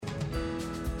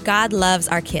God loves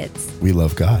our kids. We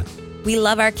love God. We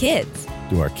love our kids.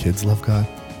 Do our kids love God?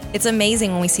 It's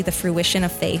amazing when we see the fruition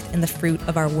of faith in the fruit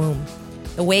of our womb.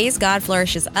 The ways God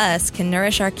flourishes us can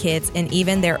nourish our kids in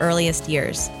even their earliest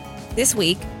years. This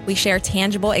week, we share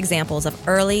tangible examples of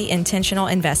early intentional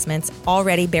investments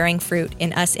already bearing fruit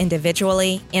in us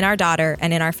individually, in our daughter,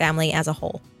 and in our family as a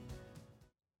whole.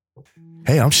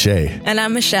 Hey, I'm Shay. And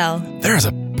I'm Michelle. There's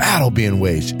a battle being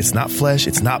waged. It's not flesh,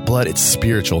 it's not blood, it's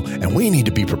spiritual, and we need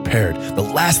to be prepared. The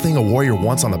last thing a warrior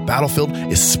wants on the battlefield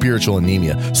is spiritual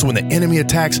anemia. So when the enemy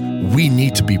attacks, we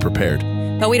need to be prepared.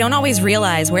 But we don't always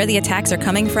realize where the attacks are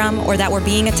coming from or that we're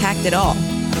being attacked at all.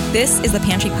 This is the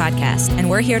Pantry Podcast, and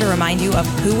we're here to remind you of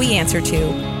who we answer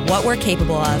to, what we're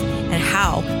capable of, and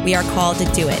how we are called to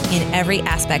do it in every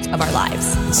aspect of our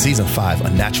lives. In Season 5,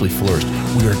 Unnaturally Flourished,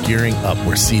 we are gearing up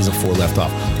where Season 4 left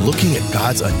off, looking at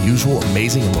God's unusual,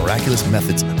 amazing, and miraculous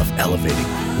methods of elevating,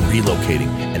 relocating,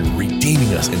 and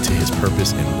redeeming us into His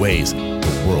purpose in ways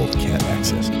the world can't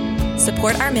access.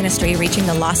 Support our ministry reaching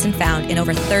the lost and found in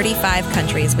over 35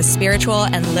 countries with spiritual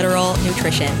and literal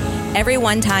nutrition. Every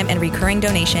one-time and recurring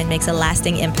donation makes a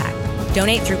lasting impact.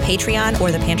 Donate through Patreon or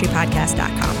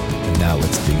thepantrypodcast.com. And now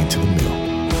let's dig into the meal.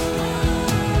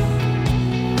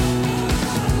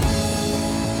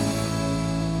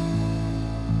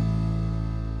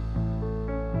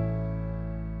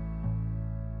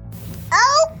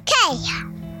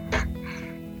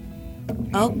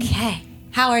 Okay.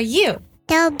 How are you?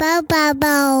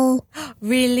 Bo.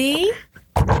 Really?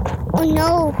 Oh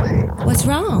no. What's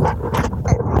wrong?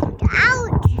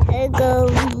 Out go.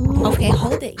 Okay,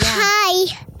 hold it. Yeah.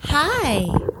 Hi. Hi.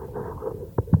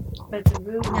 But it's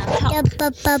rude now.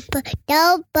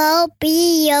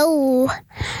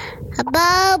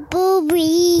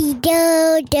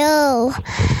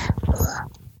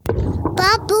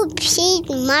 Bubble, please,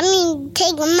 mommy,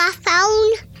 take my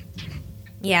phone.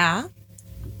 Yeah.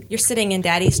 You're sitting in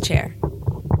Daddy's chair.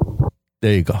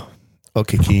 There you go.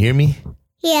 Okay, can you hear me?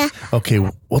 Yeah. Okay,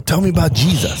 well, tell me about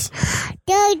Jesus.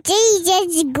 The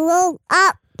Jesus grew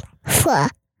up for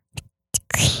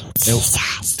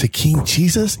Jesus. To King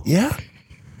Jesus? Yeah?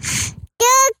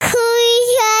 The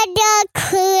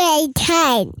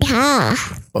creator.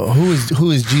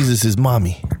 Who is Jesus'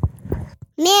 mommy?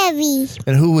 Mary.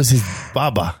 And who was his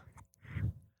baba?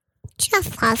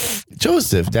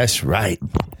 Joseph, that's right.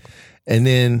 And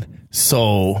then,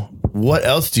 so what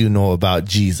else do you know about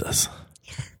Jesus?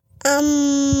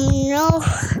 No.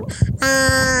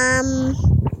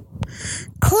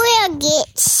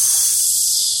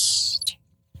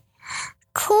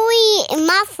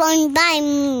 My phone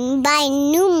by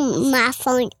new my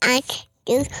phone. I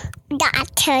do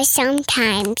doctor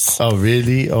sometimes. Oh,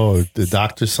 really? Oh, the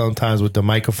doctor sometimes with the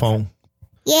microphone?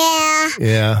 Yeah.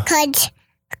 Yeah. Because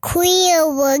Queer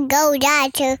will go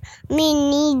doctor. Me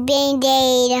need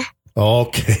Band-Aid.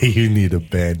 Okay, you need a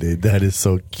Band-Aid. That is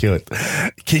so cute.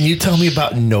 Can you tell me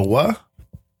about Noah?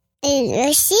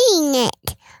 You're seeing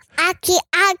it. Aki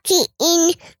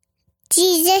in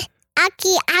Jesus.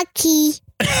 Aki.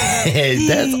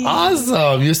 That's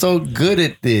awesome. You're so good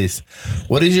at this.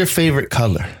 What is your favorite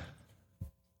color?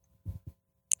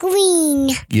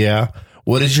 Green. Yeah.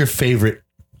 What is your favorite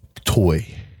toy?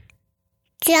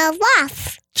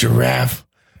 Giraffe.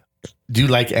 Do you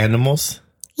like animals?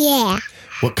 Yeah.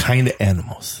 What kind of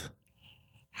animals?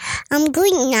 I'm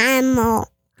green animal.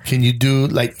 Can you do,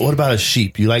 what about a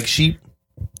sheep? You like sheep?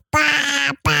 Ba,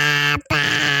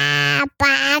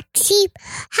 sheep.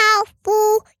 How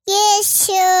full? Yes,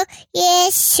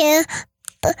 sir.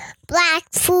 Black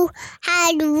fool.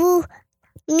 How do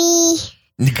me?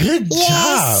 Good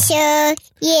job.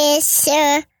 Yes,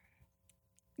 sir.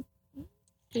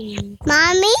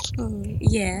 Mommy?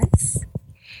 Yes.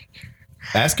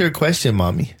 Ask her a question,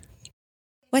 Mommy.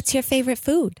 What's your favorite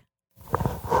food?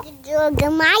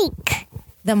 The mic.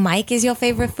 The mic is your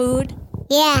favorite food?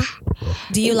 Yeah.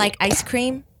 Do you like ice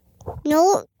cream?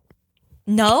 No.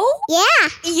 No?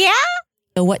 Yeah.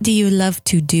 So what do you love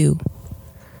to do?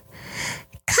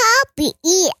 Copy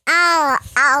eat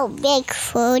our big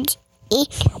food.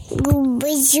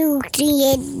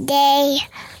 Day.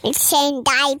 Same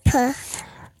diaper.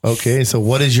 Okay, so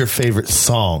what is your favorite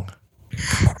song?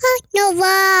 No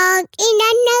wrong.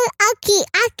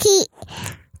 Aki.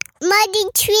 Muddy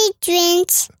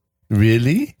children's.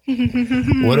 Really?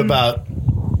 What about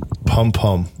Pum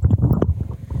Pum?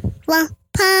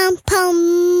 Pum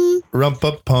pum.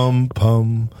 Rumpa Pum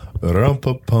Pum.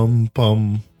 Rumpa Pum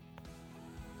Pum.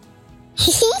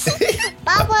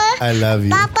 Papa. I love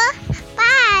you. Papa.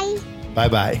 Bye.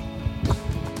 Bye-bye.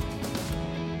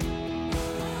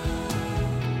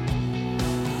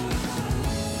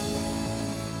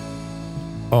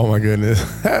 Oh my goodness.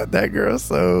 That girl's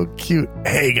so cute.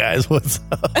 Hey guys, what's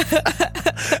up?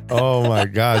 Oh my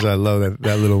gosh, I love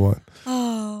that little one.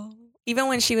 Oh, even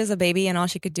when she was a baby and all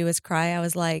she could do is cry, I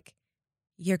was like,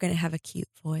 you're going to have a cute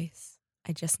voice.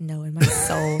 I just know in my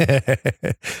soul.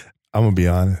 I'm going to be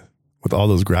honest. With all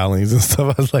those growlings and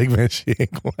stuff, I was like, man, she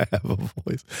ain't going to have a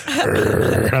voice.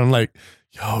 I'm like,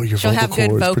 yo, your She'll vocal have good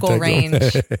cords vocal protect them.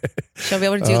 range. She'll be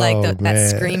able to do that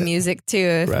scream music too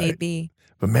if Right. need be.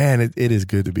 But man, it is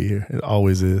good to be here. It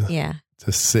always is. Yeah.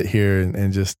 To sit here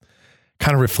and just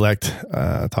kind of reflect,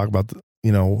 talk about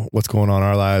what's going on in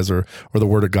our lives or the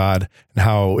Word of God and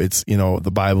how it's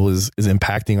the Bible is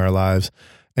impacting our lives.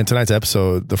 And tonight's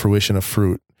episode, the fruition of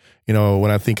fruit.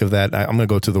 When I think of that, I'm going to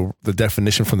go to the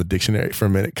definition from the dictionary for a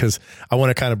minute, because I want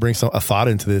to kind of bring a thought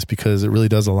into this, because it really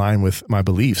does align with my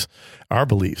beliefs, our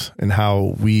beliefs, and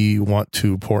how we want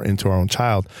to pour into our own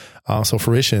child. So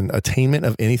fruition, attainment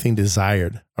of anything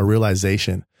desired, a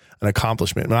realization, an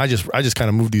accomplishment. And I just kind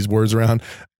of moved these words around.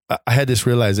 I had this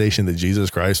realization that Jesus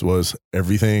Christ was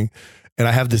everything. And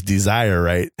I have this desire,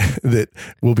 right, that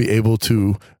we'll be able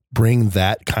to bring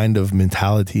that kind of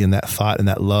mentality and that thought and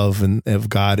that love and of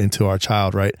God into our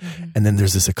child, right? Mm-hmm. And then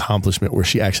there's this accomplishment where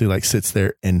she actually sits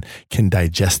there and can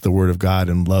digest the Word of God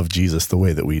and love Jesus the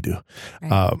way that we do.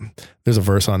 Right. There's a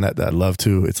verse on that I love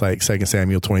too. It's like 2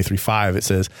 Samuel 23:5. It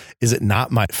says, "Is it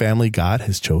not my family God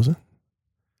has chosen?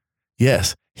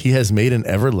 Yes, he has made an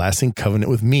everlasting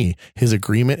covenant with me. His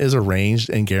agreement is arranged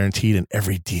and guaranteed in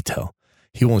every detail.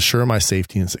 He will ensure my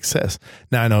safety and success."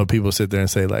 Now, I know people sit there and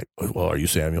say well, are you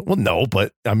Samuel? Well, no,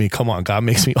 but I mean, come on, God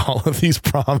makes me all of these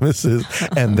promises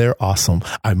and they're awesome,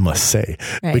 I must say.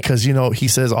 Right. Because, he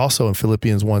says also in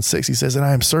Philippians 1:6, he says, "And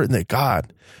I am certain that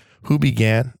God, who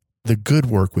began the good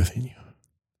work within you,"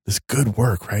 this good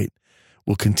work, right,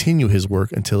 "will continue his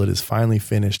work until it is finally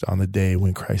finished on the day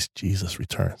when Christ Jesus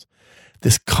returns."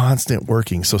 This constant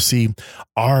working. So see,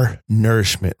 our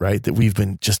nourishment, right, that we've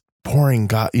been just pouring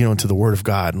God, into the Word of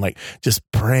God and just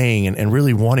praying and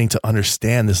really wanting to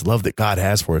understand this love that God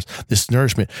has for us, this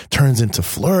nourishment turns into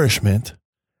flourishment.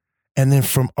 And then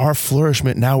from our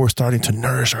flourishment, now we're starting to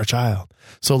nourish our child.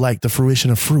 So the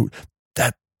fruition of fruit,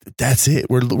 that's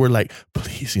it. We're like,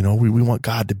 please, we want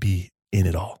God to be in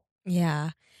it all.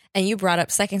 Yeah. And you brought up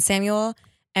 2 Samuel.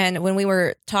 And when we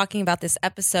were talking about this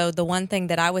episode, the one thing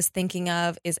that I was thinking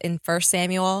of is in 1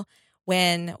 Samuel,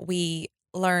 when we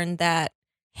learned that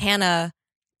Hannah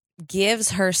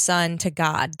gives her son to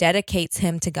God, dedicates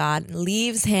him to God,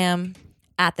 leaves him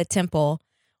at the temple,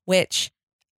 which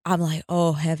I'm like,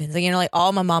 oh heavens,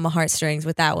 all my mama heartstrings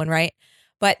with that one, right?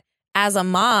 But as a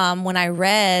mom, when I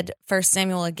read 1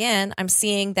 Samuel again, I'm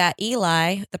seeing that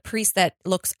Eli, the priest that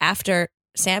looks after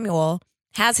Samuel,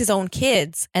 has his own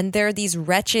kids, and they're these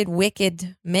wretched,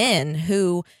 wicked men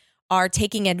who are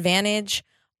taking advantage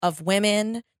of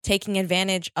women, taking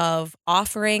advantage of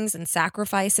offerings and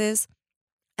sacrifices.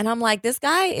 And I'm like, this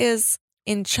guy is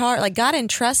in charge. God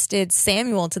entrusted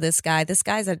Samuel to this guy. This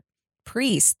guy's a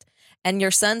priest, and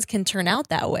your sons can turn out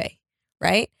that way,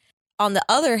 right? On the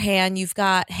other hand, you've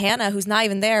got Hannah, who's not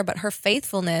even there, but her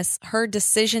faithfulness, her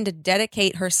decision to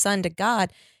dedicate her son to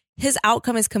God, his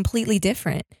outcome is completely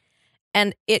different.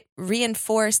 And it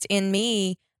reinforced in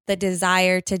me the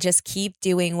desire to just keep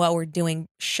doing what we're doing,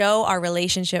 show our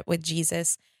relationship with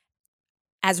Jesus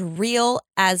as real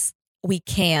as we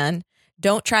can.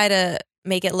 Don't try to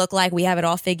make it look like we have it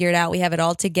all figured out. We have it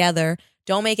all together.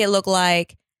 Don't make it look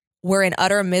like we're in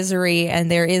utter misery and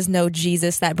there is no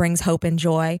Jesus that brings hope and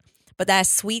joy. But that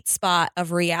sweet spot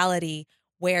of reality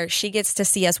where she gets to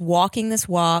see us walking this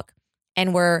walk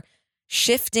and we're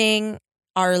shifting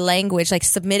our language,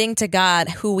 submitting to God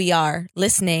who we are,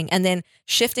 listening, and then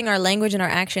shifting our language and our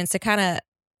actions to kind of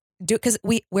do, because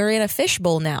we're in a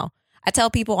fishbowl now. I tell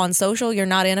people on social, you're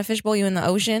not in a fishbowl, you're in the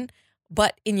ocean,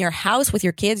 but in your house with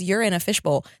your kids, you're in a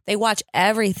fishbowl. They watch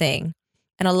everything.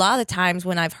 And a lot of the times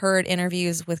when I've heard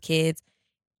interviews with kids,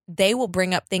 they will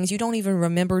bring up things you don't even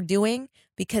remember doing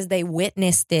because they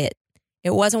witnessed it.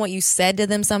 It wasn't what you said to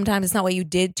them sometimes. It's not what you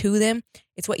did to them.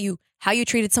 It's how you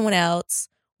treated someone else,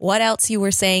 what else you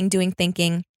were saying, doing,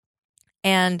 thinking.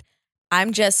 And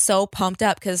I'm just so pumped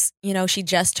up because, she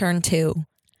just turned 2.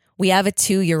 We have a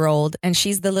 2-year-old and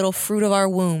she's the little fruit of our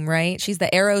womb, right? She's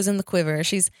the arrows in the quiver.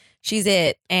 She's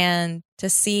it. And to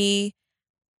see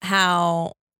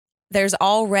how there's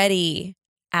already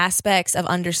aspects of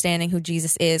understanding who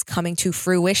Jesus is coming to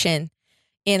fruition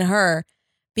in her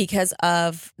because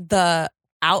of the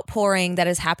outpouring that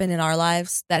has happened in our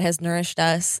lives, that has nourished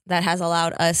us, that has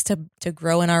allowed us to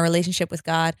grow in our relationship with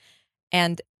God.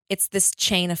 And it's this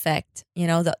chain effect,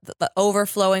 the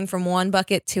overflowing from one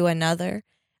bucket to another.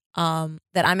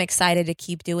 that I'm excited to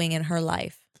keep doing in her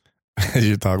life. As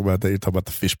you talk about that, you talk about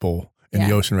the fishbowl in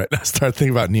the ocean, right? I start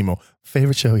thinking about Nemo.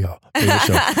 Favorite show, y'all. Favorite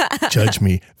show. Judge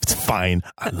me. It's fine.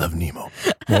 I love Nemo.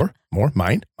 More.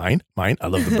 Mine. I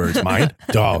love the birds. Mine.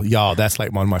 Y'all, that's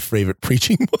like one of my favorite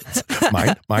preaching ones.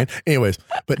 Mine. Anyways,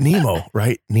 but Nemo,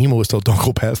 right? Nemo was told, don't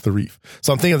go past the reef.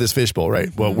 So I'm thinking of this fishbowl, right?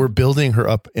 Mm-hmm. Well, we're building her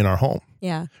up in our home.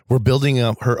 Yeah. We're building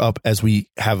her up as we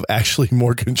have actually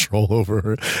more control over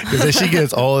her. Because as she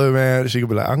gets older, man, she could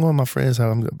be like, I'm going to my friend's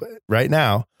house. But right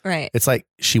now, it's like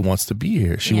she wants to be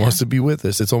here. She wants to be with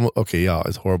us. It's almost, okay, y'all,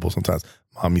 it's horrible sometimes.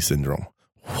 Mommy syndrome.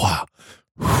 Wow.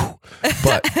 Whew.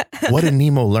 But what did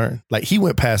Nemo learn? Like, he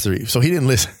went past the reef, so he didn't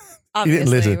listen. Obviously, he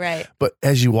didn't listen. Right. But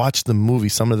as you watch the movie,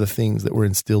 some of the things that were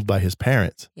instilled by his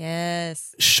parents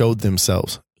showed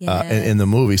themselves in the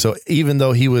movie. So even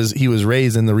though he was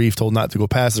raised in the reef, told not to go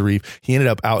past the reef, he ended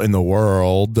up out in the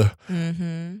world.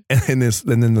 Mm-hmm. And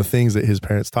then the things that his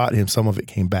parents taught him, some of it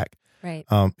came back. Right.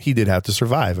 He did have to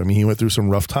survive. I mean, he went through some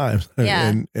rough times.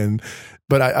 Yeah.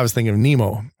 But I was thinking of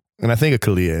Nemo, and I think of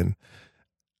Kalia, and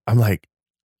I'm like,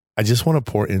 I just want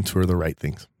to pour into her the right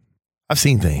things. I've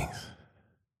seen things,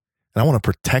 and I want to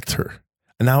protect her.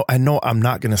 And now I know I'm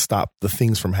not going to stop the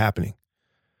things from happening,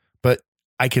 but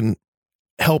I can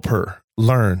help her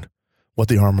learn what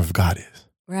the armor of God is.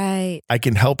 Right. I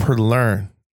can help her learn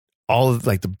all of,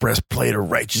 like, the breastplate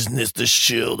of righteousness, the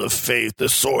shield of faith, the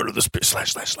sword of the spirit,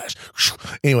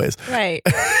 // Anyways. Right.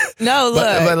 No, look.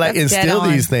 but like, instill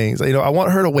these things. You know, I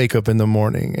want her to wake up in the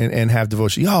morning and have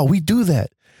devotion. Y'all, we do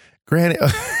that. Granted,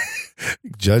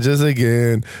 judge us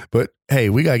again. But hey,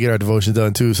 we got to get our devotion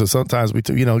done too. So sometimes we,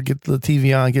 get the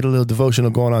TV on, get a little devotional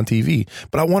going on TV.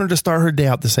 But I want her to start her day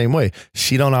out the same way.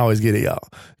 She don't always get it, y'all.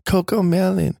 Coco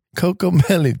Melon,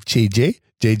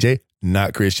 JJ,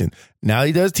 not Christian. Now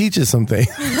he does teach us some things,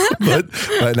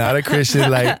 but not a Christian,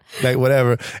 like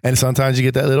whatever. And sometimes you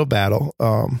get that little battle.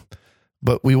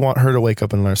 But we want her to wake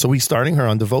up and learn. So we starting her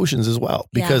on devotions as well,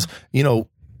 because,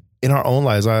 in our own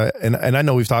lives, and I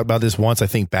know we've talked about this once, I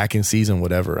think back in season,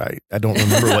 whatever. I don't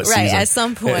remember what right,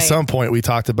 season. At some point we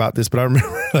talked about this, but I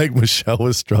remember like Michelle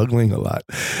was struggling a lot.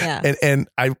 Yeah. And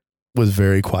I was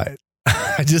very quiet.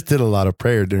 I just did a lot of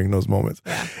prayer during those moments.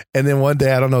 Yeah. And then one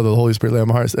day, I don't know, the Holy Spirit laid on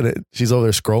my heart, said it. She's over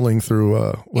there scrolling through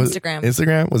Instagram.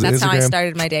 Instagram? Was it Instagram? That's how I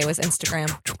started my day, was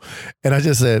Instagram. And I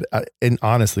just said, and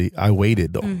honestly, I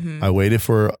waited though. Mm-hmm. I waited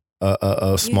for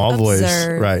a small voice.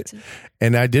 Right.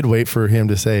 And I did wait for him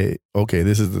to say, okay,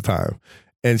 this is the time.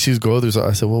 And she's going through. So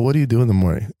I said, well, what do you do in the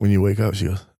morning when you wake up? She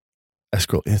goes, I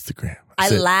scroll Instagram. I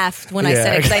laughed when I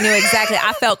said it because I knew exactly.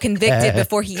 I felt convicted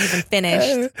before he even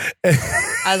finished. I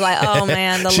was like, "Oh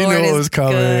man, the Lord is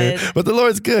good." But the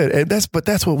Lord's good, and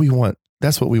that's what we want.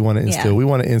 That's what we want to instill. Yeah. We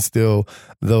want to instill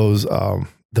those the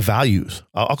values.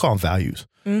 I'll call them values,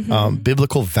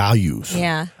 biblical values.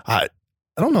 Yeah. I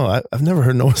don't know. I've never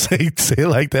heard no one say it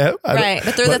like that. Right,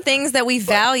 but they're the things that we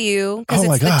value because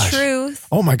it's the truth.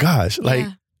 Oh my gosh! Like.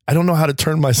 I don't know how to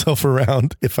turn myself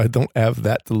around if I don't have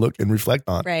that to look and reflect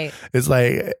on. Right. It's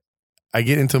like I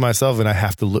get into myself and I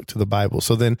have to look to the Bible.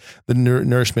 So then the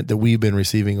nourishment that we've been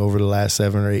receiving over the last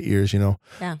 7 or 8 years,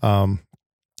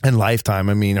 and lifetime,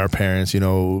 I mean, our parents,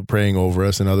 praying over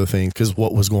us and other things, because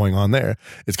what was going on there,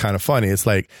 it's kind of funny. It's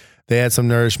like they had some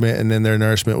nourishment, and then their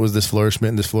nourishment was this flourishment,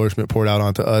 and this flourishment poured out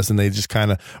onto us, and they just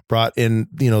kind of brought in,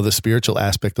 the spiritual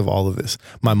aspect of all of this.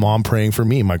 My mom praying for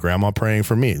me, my grandma praying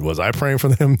for me. Was I praying for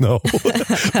them? No,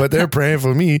 but they're praying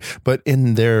for me. But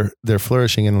in their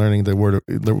flourishing and learning the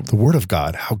word of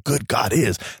God, how good God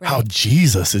is, how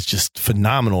Jesus is just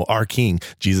phenomenal. Our King,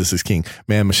 Jesus is King.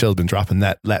 Man, Michelle's been dropping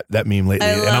that meme lately,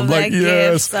 and I'm like,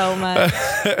 yes, so much.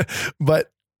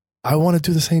 But I want to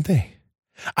do the same thing.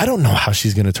 I don't know how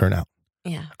she's going to turn out.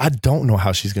 Yeah. I don't know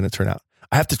how she's going to turn out.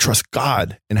 I have to trust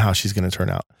God in how she's going to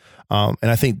turn out. And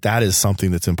I think that is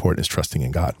something that's important, is trusting in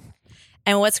God.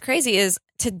 And what's crazy is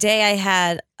today I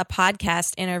had a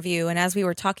podcast interview, and as we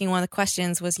were talking, one of the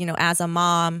questions was, as a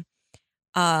mom,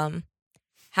 how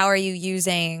are you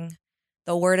using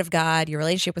the word of God, your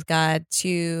relationship with God,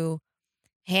 to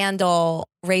handle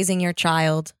raising your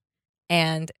child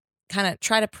and kind of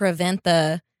try to prevent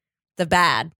the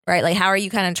bad, right? Like, how are you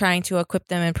kind of trying to equip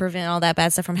them and prevent all that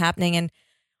bad stuff from happening? And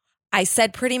I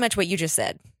said pretty much what you just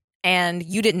said, and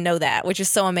you didn't know that, which is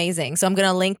so amazing. So I'm going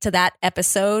to link to that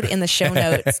episode in the show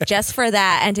notes just for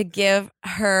that, and to give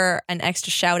her an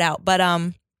extra shout out. But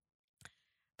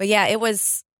yeah, it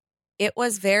was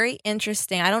very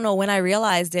interesting. I don't know when I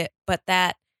realized it, but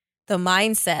that the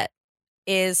mindset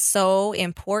is so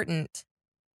important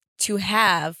to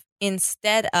have,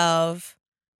 instead of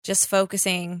just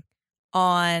focusing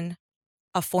on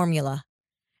a formula.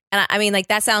 And I mean, like,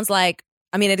 that sounds like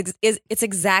I mean, it's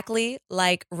exactly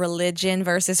like religion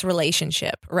versus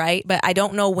relationship, right? But I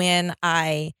don't know when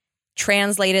I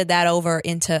translated that over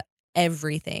into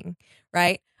everything,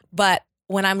 right? But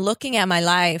when I'm looking at my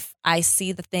life, I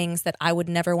see the things that I would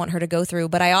never want her to go through.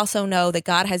 But I also know that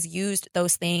God has used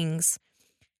those things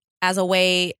as a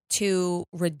way to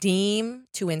redeem,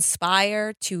 to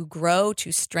inspire, to grow,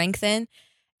 to strengthen.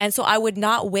 And so I would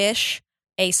not wish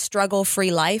a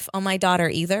struggle-free life on my daughter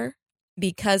either,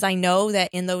 because I know that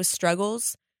in those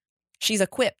struggles, she's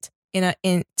equipped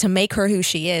to make her who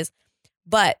she is.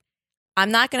 But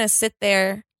I'm not going to sit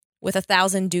there with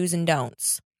 1,000 do's and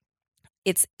don'ts.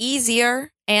 It's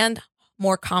easier and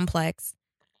more complex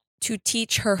to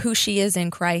teach her who she is in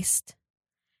Christ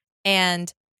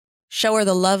and show her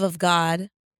the love of God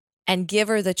and give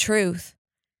her the truth.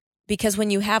 Because when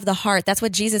you have the heart, that's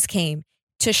what Jesus came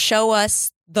to show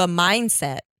us, the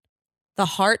mindset, the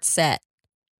heart set,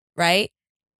 right?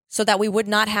 So that we would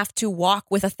not have to walk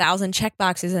with 1,000 check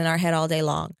boxes in our head all day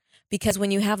long. Because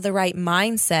when you have the right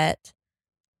mindset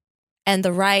and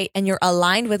you're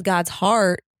aligned with God's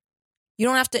heart, you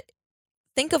don't have to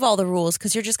think of all the rules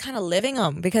because you're just kind of living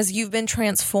them because you've been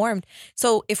transformed.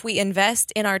 So if we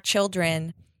invest in our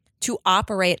children to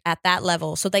operate at that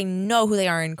level so they know who they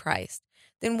are in Christ,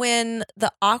 then when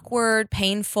the awkward,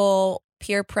 painful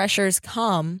peer pressures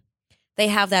come, they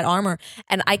have that armor.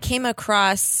 And I came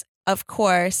across, of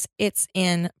course, it's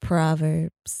in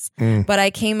Proverbs, but I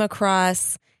came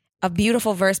across a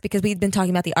beautiful verse because we've been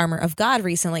talking about the armor of God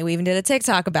recently. We even did a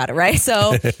TikTok about it, right?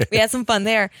 So we had some fun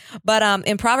there. But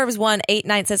in Proverbs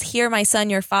 1:8-9, it says, "Hear, my son,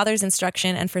 your father's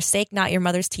instruction, and forsake not your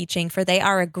mother's teaching, for they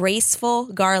are a graceful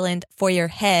garland for your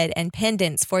head and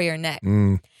pendants for your neck."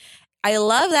 I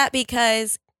love that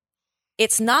because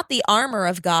it's not the armor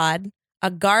of God. A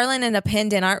garland and a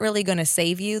pendant aren't really going to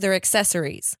save you. They're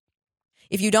accessories.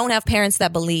 If you don't have parents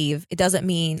that believe, it doesn't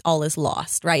mean all is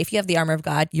lost, right? If you have the armor of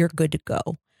God, you're good to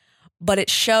go. But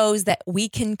it shows that we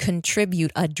can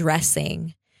contribute a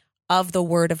dressing of the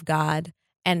word of God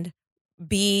and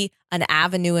be an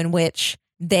avenue in which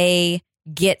they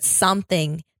get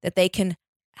something that they can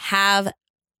have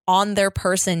on their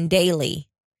person daily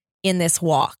in this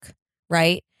walk,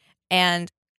 right?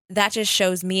 And that just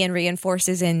shows me and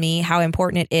reinforces in me how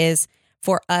important it is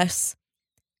for us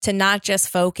to not just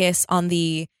focus on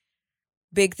the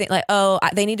big thing, like, oh,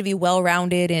 they need to be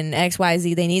well-rounded in X, Y,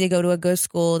 Z. They need to go to a good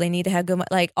school. They need to have good,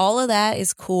 like, all of that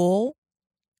is cool,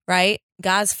 right?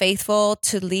 God's faithful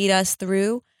to lead us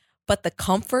through. But the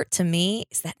comfort to me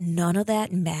is that none of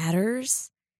that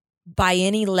matters by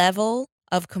any level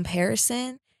of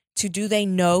comparison to do they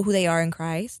know who they are in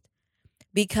Christ?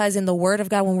 Because in the Word of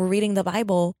God, when we're reading the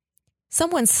Bible,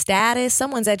 someone's status,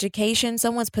 someone's education,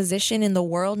 someone's position in the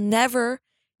world never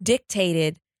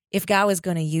dictated if God was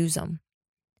going to use them.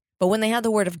 But when they had the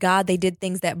word of God, they did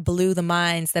things that blew the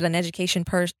minds that an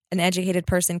educated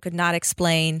person could not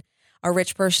explain, a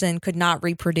rich person could not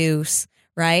reproduce,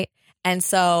 right? And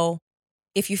so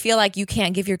if you feel like you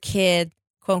can't give your kid,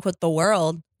 quote unquote, the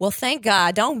world, well, thank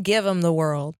God, don't give them the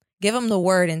world. Give them the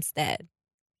word instead.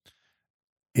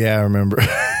 Yeah, I remember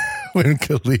when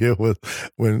Kalia was,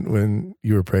 when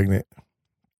you were pregnant.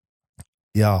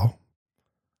 Y'all,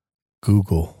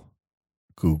 Google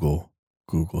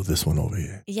this one over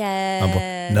here.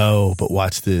 Yes. No, but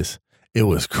watch this. It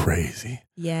was crazy.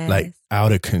 Yes. Like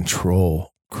out of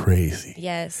control, crazy.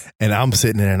 Yes. And I'm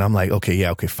sitting there and I'm like,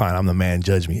 okay, fine. I'm the man.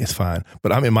 Judge me. It's fine.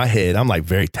 But I'm in my head. I'm like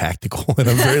very tactical and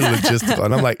I'm very logistical.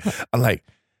 And I'm like,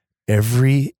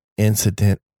 every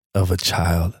incident of a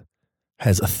child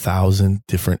has 1,000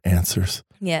 different answers.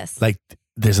 Yes. Like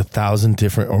there's 1,000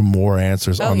 different or more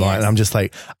answers online. Yes. And I'm just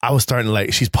like, I was starting to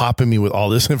like, she's popping me with all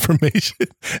this information.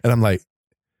 And I'm like,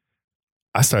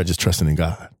 I started just trusting in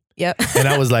God. Yep. And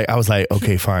I was like,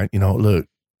 okay, fine. Look,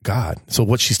 God. So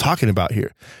what she's talking about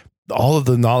here, all of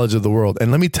the knowledge of the world.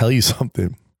 And let me tell you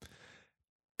something.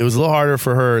 It was a little harder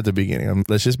for her at the beginning.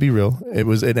 Let's just be real. It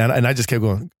was, and I just kept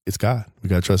going, it's God. We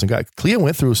got to trust in God. Clea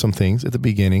went through some things at the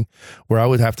beginning where I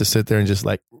would have to sit there and just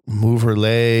like move her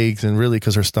legs and really,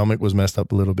 because her stomach was messed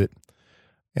up a little bit.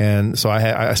 And so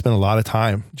I spent a lot of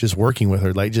time just working with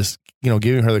her, like just,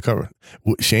 giving her the cover.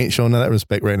 She ain't showing that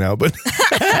respect right now, but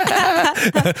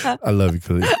I love you,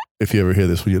 Khalid. If you ever hear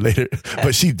this, will you later?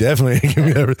 But she definitely ain't giving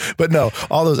me that. But no,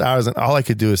 all those hours, and all I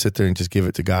could do is sit there and just give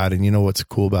it to God. And you know what's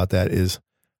cool about that is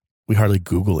we hardly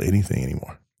Google anything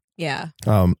anymore. Yeah.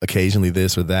 Occasionally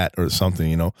this or that or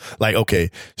something, like, okay,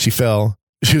 she fell.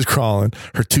 She was crawling.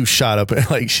 Her tooth shot up and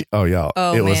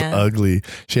it was ugly.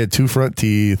 She had 2 front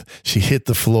teeth. She hit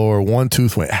the floor. 1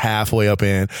 tooth went halfway up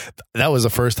in. That was the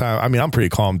first time. I mean, I'm a pretty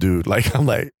calm dude. Like, I'm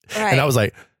like, right. And I was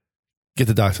like, Get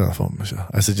the doctor on the phone, Michelle.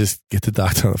 I said, just get the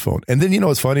doctor on the phone. And then,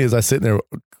 what's funny is I sitting there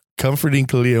comforting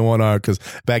Kalia in one arm, because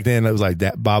back then it was like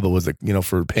that Baba was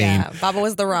for pain. Yeah, Baba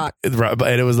was the rock. And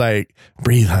it was like,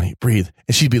 breathe, honey, breathe.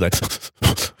 And she'd be like,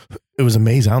 it was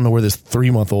amazing. I don't know where this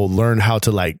 3-month-old learned how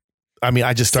to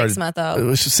I just started. 6-month-old. It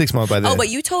was just 6 months by then. Oh, but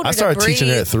you told her I started to breathe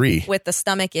teaching her at 3 with the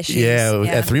stomach issues. Yeah,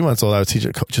 at 3 months old, I would teach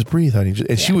her, just breathe, honey.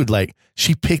 And she would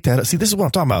she picked that up. See, this is what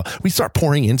I'm talking about. We start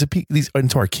pouring into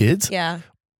our kids. Yeah.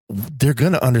 They're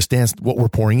going to understand what we're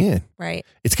pouring in. Right.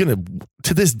 It's going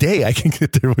to this day, I can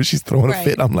get there when she's throwing a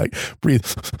fit. I'm like, breathe.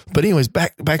 But anyways,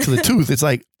 back to the tooth. It's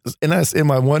like, and that's in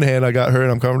my one hand, I got her and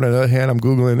I'm covering the other hand. I'm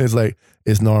Googling. It's like,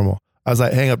 it's normal. I was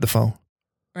like, hang up the phone.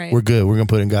 Right. We're good. We're going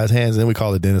to put it in God's hands. And then we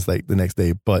call the dentist the next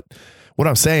day. But what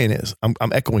I'm saying is, I'm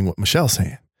echoing what Michelle's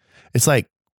saying. It's like,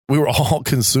 we were all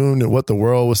consumed in what the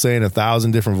world was saying,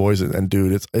 1,000 different voices. And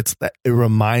dude, it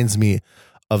reminds me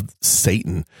of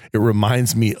Satan. It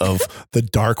reminds me of the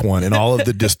dark one and all of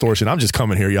the distortion. I'm just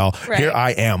coming here, y'all. Right. Here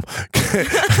I am.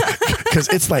 Because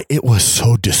it's like, it was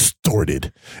so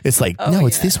distorted. It's like,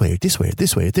 it's this way, or this way, or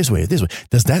this way, or this way, or this way.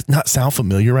 Does that not sound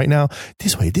familiar right now?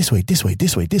 This way, this way, this way,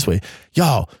 this way, this way.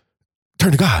 Y'all,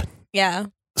 turn to God. Yeah.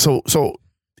 So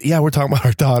yeah, we're talking about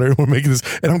our daughter. We're making this,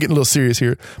 and I'm getting a little serious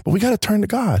here, but we got to turn to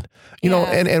God.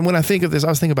 And when I think of this, I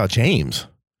was thinking about James.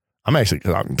 I'm actually,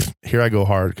 here I go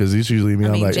hard, because it's usually me.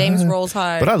 I'm like, James rolls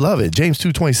hard. But I love it. James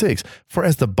 2:26. For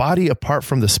as the body apart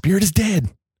from the spirit is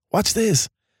dead. Watch this.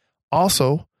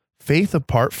 Also, faith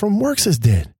apart from works is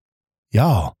dead.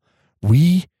 Y'all,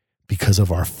 we, because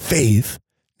of our faith,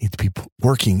 need to be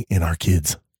working in our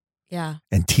kids. Yeah.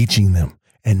 And teaching them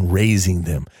and raising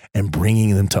them and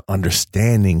bringing them to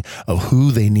understanding of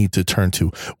who they need to turn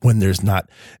to when there's not,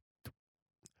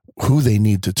 who they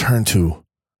need to turn to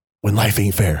when life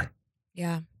ain't fair.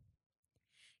 Yeah.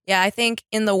 Yeah, I think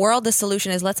in the world, the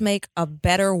solution is let's make a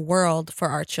better world for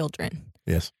our children.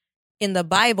 Yes. In the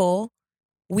Bible,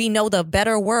 we know the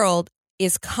better world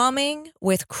is coming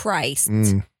with Christ.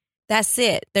 That's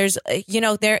it. There's,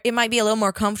 it might be a little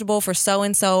more comfortable for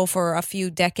so-and-so for a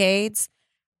few decades,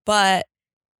 but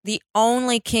the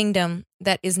only kingdom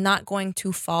that is not going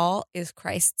to fall is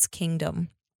Christ's kingdom.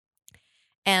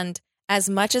 And as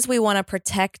much as we want to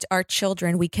protect our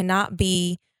children, we cannot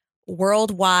be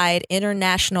worldwide,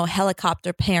 international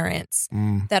helicopter parents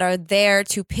that are there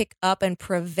to pick up and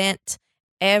prevent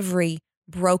every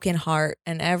broken heart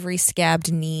and every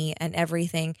scabbed knee and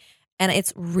everything. And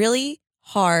it's really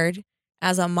hard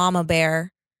as a mama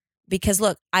bear, because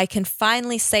look, I can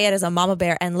finally say it as a mama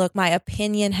bear, and look, my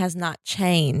opinion has not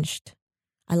changed.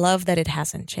 I love that it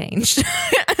hasn't changed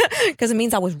because it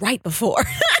means I was right before.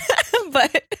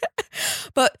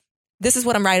 But this is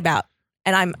what I'm right about.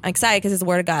 And I'm excited because it's the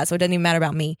word of God, so it doesn't even matter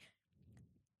about me.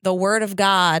 The word of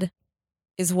God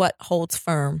is what holds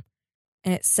firm.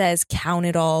 And it says, count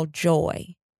it all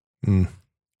joy. And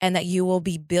that you will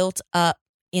be built up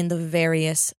in the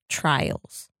various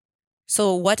trials.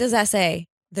 So what does that say?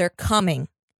 They're coming.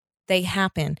 They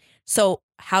happen. So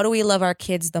how do we love our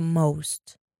kids the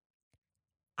most?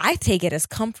 I take it as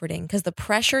comforting, because the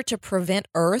pressure to prevent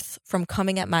earth from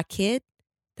coming at my kid,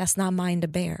 that's not mine to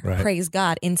bear. Right. Praise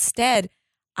God. Instead,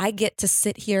 I get to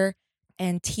sit here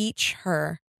and teach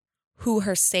her who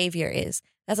her Savior is.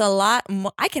 That's a lot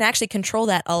more. I can actually control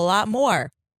that a lot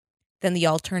more than the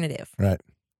alternative. Right.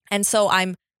 And so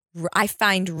I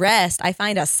find rest. I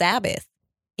find a Sabbath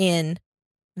in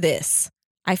this.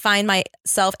 I find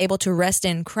myself able to rest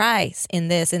in Christ in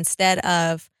this, instead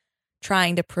of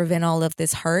trying to prevent all of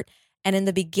this hurt. And in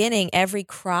the beginning, every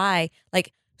cry,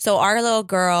 so our little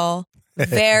girl,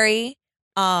 very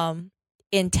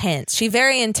intense. She's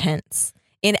very intense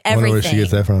in everything. I wonder where she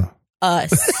gets that from.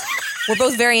 Us. We're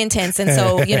both very intense. And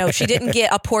so, she didn't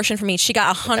get a portion from each. She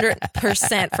got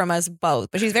 100% from us both.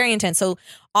 But she's very intense. So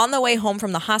on the way home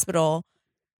from the hospital,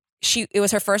 it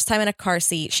was her first time in a car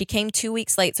seat. She came 2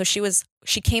 weeks late. So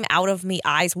she came out of me,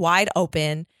 eyes wide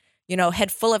open,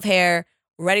 head full of hair,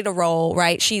 ready to roll,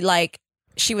 right? She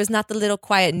was not the little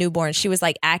quiet newborn. She was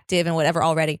active and whatever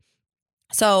already.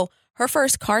 So her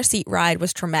first car seat ride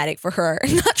was traumatic for her.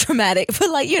 Not traumatic, but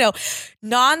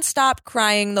nonstop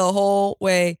crying the whole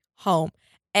way home.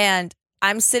 And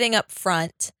I'm sitting up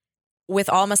front with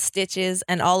all my stitches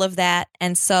and all of that.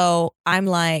 And so I'm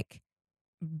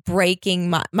breaking,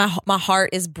 my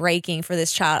heart is breaking for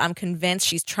this child. I'm convinced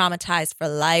she's traumatized for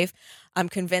life. I'm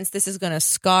convinced this is going to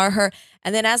scar her.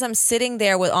 And then as I'm sitting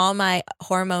there with all my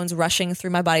hormones rushing through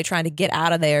my body, trying to get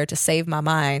out of there to save my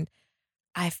mind,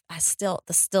 I still,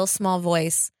 the still small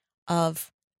voice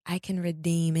of, I can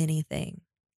redeem anything.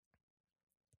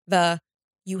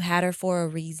 You had her for a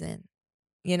reason.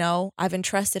 I've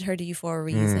entrusted her to you for a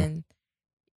reason.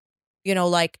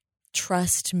 like,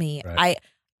 trust me. Right.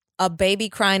 A baby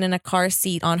crying in a car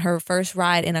seat on her first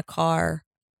ride in a car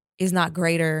is not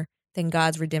greater than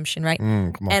God's redemption, right?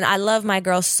 Come on. And I love my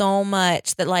girl so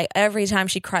much that, like, every time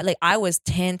she cried, like, I was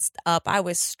tensed up. I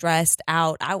was stressed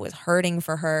out. I was hurting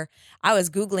for her. I was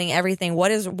Googling everything.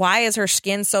 Why is her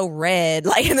skin so red?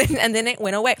 Like, and then it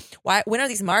went away. When are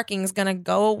these markings going to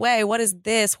go away? What is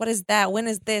this? What is that? When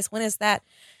is this? When is that?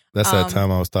 That's that time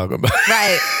I was talking about.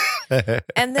 Right.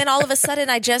 And then all of a sudden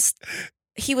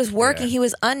he was working. Yeah. He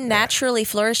was unnaturally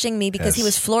flourishing me because he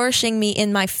was flourishing me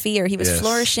in my fear. He was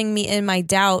flourishing me in my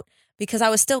doubt because I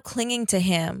was still clinging to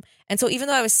him. And so even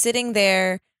though I was sitting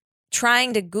there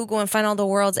trying to Google and find all the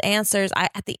world's answers,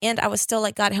 at the end, I was still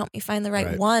like, God, help me find the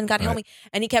right one. God, help me.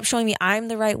 And he kept showing me, I'm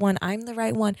the right one. I'm the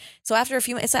right one. So after a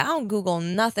few minutes, I don't Google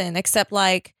nothing except,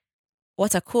 like,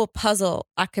 what's a cool puzzle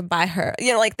I could buy her?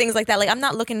 Like, things like that. Like, I'm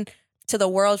not looking to the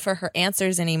world for her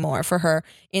answers anymore for her.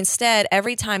 Instead,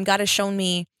 every time God has shown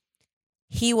me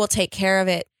he will take care of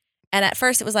it. And at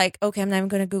first it was like, okay, I'm not even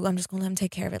going to Google. I'm just going to let him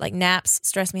take care of it. Like, naps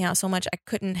stressed me out so much. I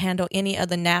couldn't handle any of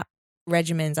the nap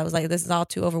regimens. I was like, this is all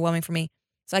too overwhelming for me.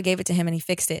 So I gave it to him and he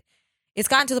fixed it. It's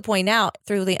gotten to the point now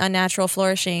through the unnatural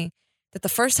flourishing that the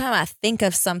first time I think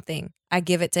of something, I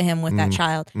give it to him with that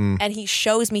child. And he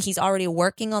shows me he's already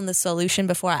working on the solution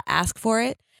before I ask for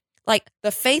it. Like,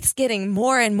 the faith's getting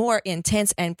more and more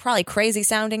intense and probably crazy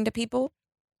sounding to people.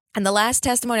 And the last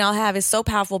testimony I'll have is so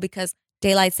powerful because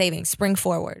daylight savings, spring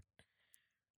forward.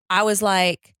 I was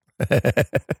like,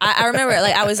 I remember,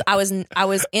 like, I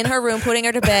was in her room putting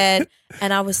her to bed,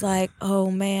 and I was like, oh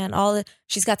man,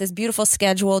 she's got this beautiful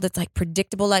schedule that's like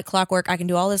predictable like clockwork. I can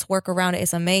do all this work around it.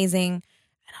 It's amazing.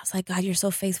 And I was like, God, you're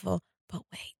so faithful. But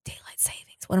wait, daylight savings.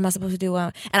 What am I supposed to do?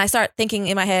 And I start thinking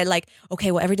in my head, like,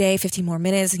 okay, well, every day, 15 more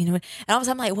minutes, and all of a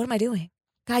sudden I'm like, what am I doing?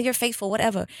 God, you're faithful,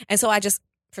 whatever. And so I just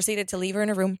proceeded to leave her in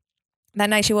her room. That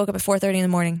night she woke up at 4:30 in the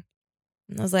morning.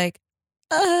 And I was like,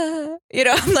 I'm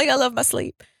like, I love my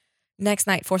sleep. Next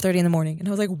night, 4:30 in the morning. And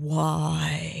I was like,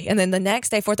 why? And then the next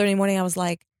day, 4:30 in the morning, I was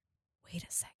like, wait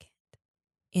a second.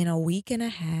 In a week and a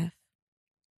half,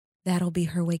 that'll be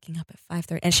her waking up at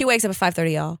 5:30. And she wakes up at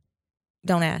 5:30, y'all.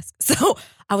 Don't ask. So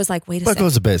I was like, wait a second. But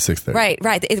goes to bed at 6:30.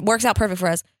 Right. It works out perfect for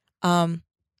us.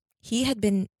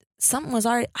 Something was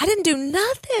already, I didn't do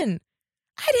nothing.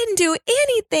 I didn't do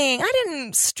anything. I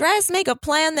didn't stress, make a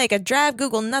plan, make a draft,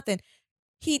 Google, nothing.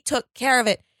 He took care of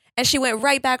it. And she went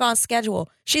right back on schedule.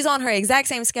 She's on her exact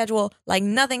same schedule, like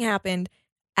nothing happened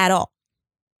at all.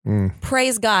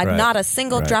 Praise God. Right. Not a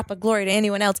single drop of glory to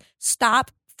anyone else.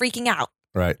 Stop freaking out.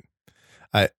 Right.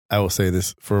 I will say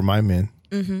this for my men.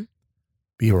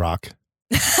 Be a rock.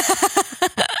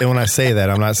 And when I say that,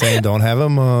 I'm not saying don't have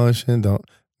emotion.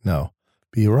 No.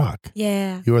 Be a rock.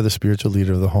 Yeah. You are the spiritual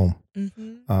leader of the home.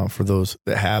 For those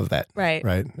that have that. Right.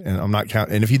 And I'm not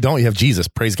counting. And if you don't, you have Jesus.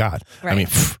 Praise God. Right. I mean,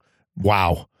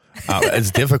 wow.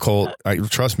 It's difficult.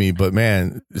 Trust me. But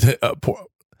man,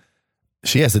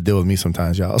 she has to deal with me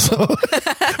sometimes, y'all. So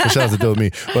she has to deal with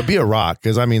me. But be a rock.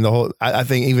 Because I mean, I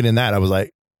think even in that, I was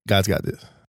like, God's got this.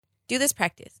 Do this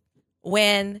practice.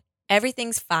 When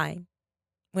everything's fine,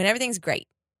 when everything's great,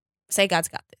 say God's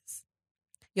got this.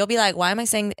 You'll be like, why am I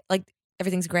saying like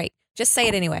everything's great? Just say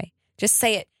it anyway. Just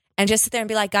say it. And just sit there and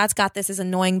be like, God's got this is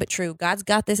annoying but true. God's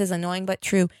got this is annoying but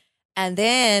true. And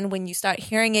then when you start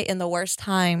hearing it in the worst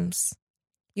times,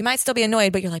 you might still be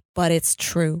annoyed, but you're like, but it's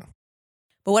true.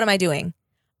 But what am I doing?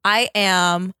 I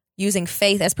am using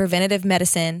faith as preventative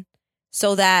medicine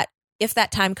so that if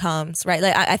that time comes, right?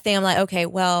 Like I think I'm like, okay,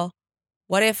 well,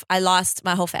 what if I lost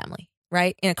my whole family,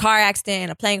 right? In a car accident, in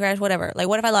a plane crash, whatever. Like,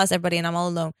 what if I lost everybody and I'm all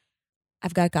alone?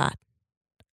 I've got God.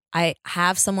 I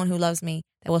have someone who loves me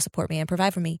that will support me and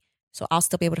provide for me. So I'll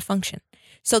still be able to function.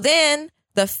 So then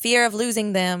the fear of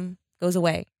losing them goes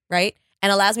away, right?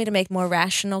 And allows me to make more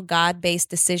rational, God-based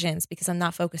decisions because I'm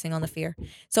not focusing on the fear.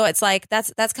 So it's like,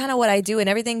 that's kind of what I do and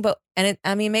everything. But,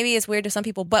 maybe it's weird to some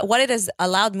people, but what it has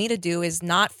allowed me to do is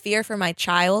not fear for my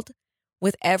child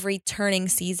with every turning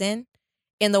season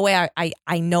in the way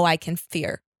I know I can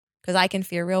fear, because I can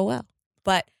fear real well.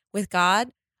 But with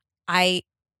God, I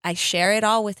share it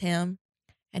all with him.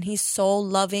 And he's so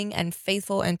loving and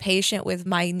faithful and patient with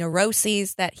my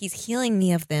neuroses that he's healing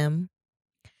me of them,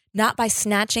 not by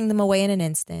snatching them away in an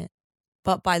instant,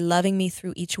 but by loving me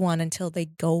through each one until they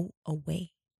go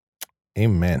away.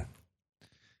 Amen.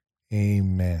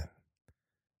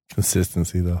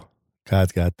 Consistency, though.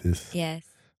 God's got this. Yes.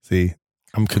 See,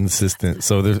 I'm consistent.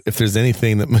 So if there's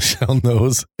anything that Michelle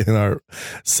knows in our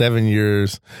 7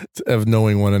 years of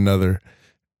knowing one another,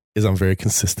 is I'm very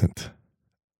consistent.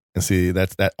 And see,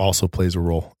 that also plays a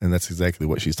role. And that's exactly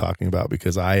what she's talking about,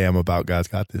 because I am about God's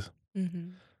got this.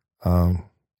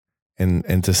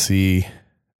 And to see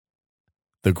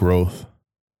the growth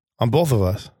on both of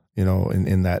us,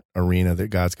 in that arena that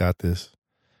God's got this.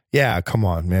 Yeah, come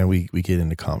on, man. We get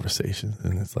into conversations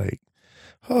and it's like,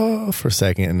 oh, for a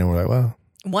second. And then we're like, well.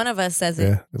 One of us says it.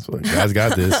 Yeah, that's what God's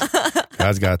got this.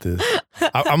 God's got this.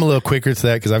 I'm a little quicker to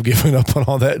that because I've given up on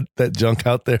all that junk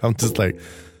out there. I'm just like,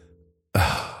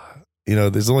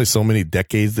 there's only so many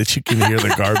decades that you can hear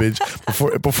the garbage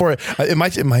before it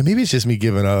might, maybe it's just me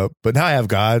giving up, but now I have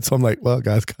God. So I'm like, well,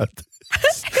 God's got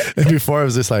this. And before I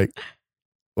was just like,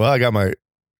 well, I got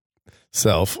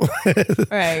myself,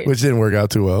 right, which didn't work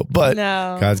out too well, but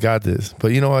no. God's got this.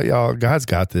 But you know what, y'all, God's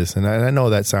got this. And I know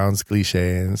that sounds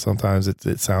cliche and sometimes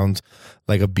it sounds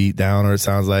like a beat down or it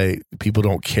sounds like people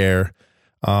don't care.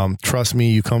 Trust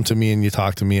me, you come to me and you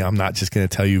talk to me. I'm not just going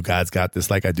to tell you God's got this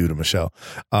like I do to Michelle.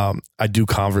 I do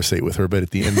conversate with her, but at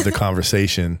the end of the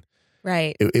conversation,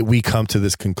 right, we come to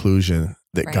this conclusion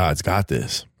that right. God's got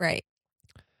this. Right.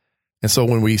 And so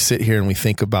when we sit here and we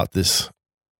think about this,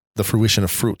 the fruition of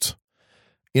fruits,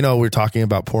 we're talking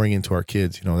about pouring into our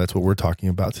kids. That's what we're talking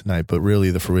about tonight. But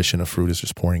really, the fruition of fruit is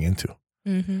just pouring into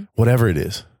whatever it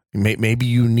is. Maybe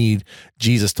you need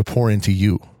Jesus to pour into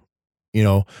you.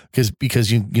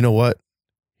 Because you know what?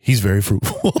 He's very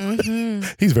fruitful.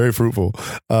 He's very fruitful.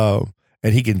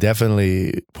 And he can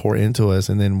definitely pour into us.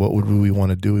 And then what would we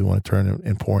want to do? We want to turn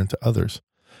and pour into others.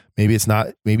 Maybe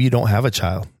you don't have a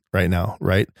child right now,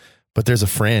 right? But there's a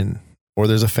friend or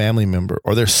there's a family member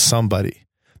or there's somebody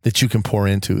that you can pour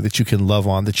into, that you can love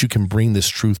on, that you can bring this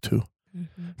truth to.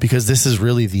 Because this is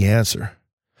really the answer.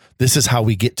 This is how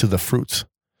we get to the fruits,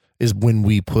 is when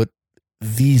we put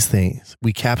these things,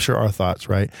 we capture our thoughts,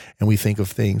 right? And we think of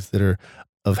things that are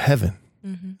of heaven,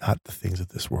 not the things of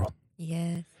this world.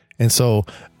 Yes. And so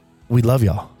we love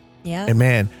y'all. Yeah. And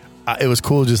man, it was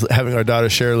cool just having our daughter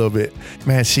share a little bit.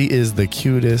 Man, she is the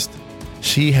cutest.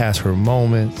 She has her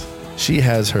moments. She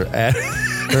has her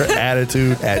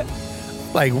attitude at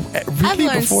really I've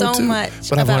learned so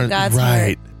much about God's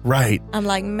heart. Right. I'm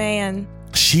like, man.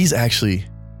 She's actually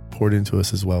poured into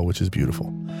us as well, which is beautiful.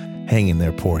 Hang in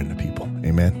there, pour into people.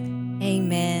 Amen.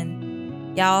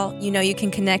 Amen. Y'all, you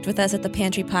can connect with us at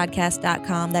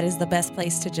thepantrypodcast.com. That is the best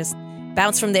place to just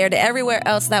bounce from there to everywhere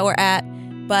else that we're at.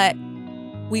 But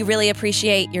we really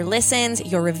appreciate your listens,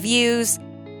 your reviews.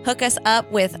 Hook us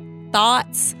up with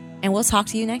thoughts, and we'll talk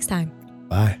to you next time.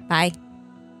 Bye. Bye.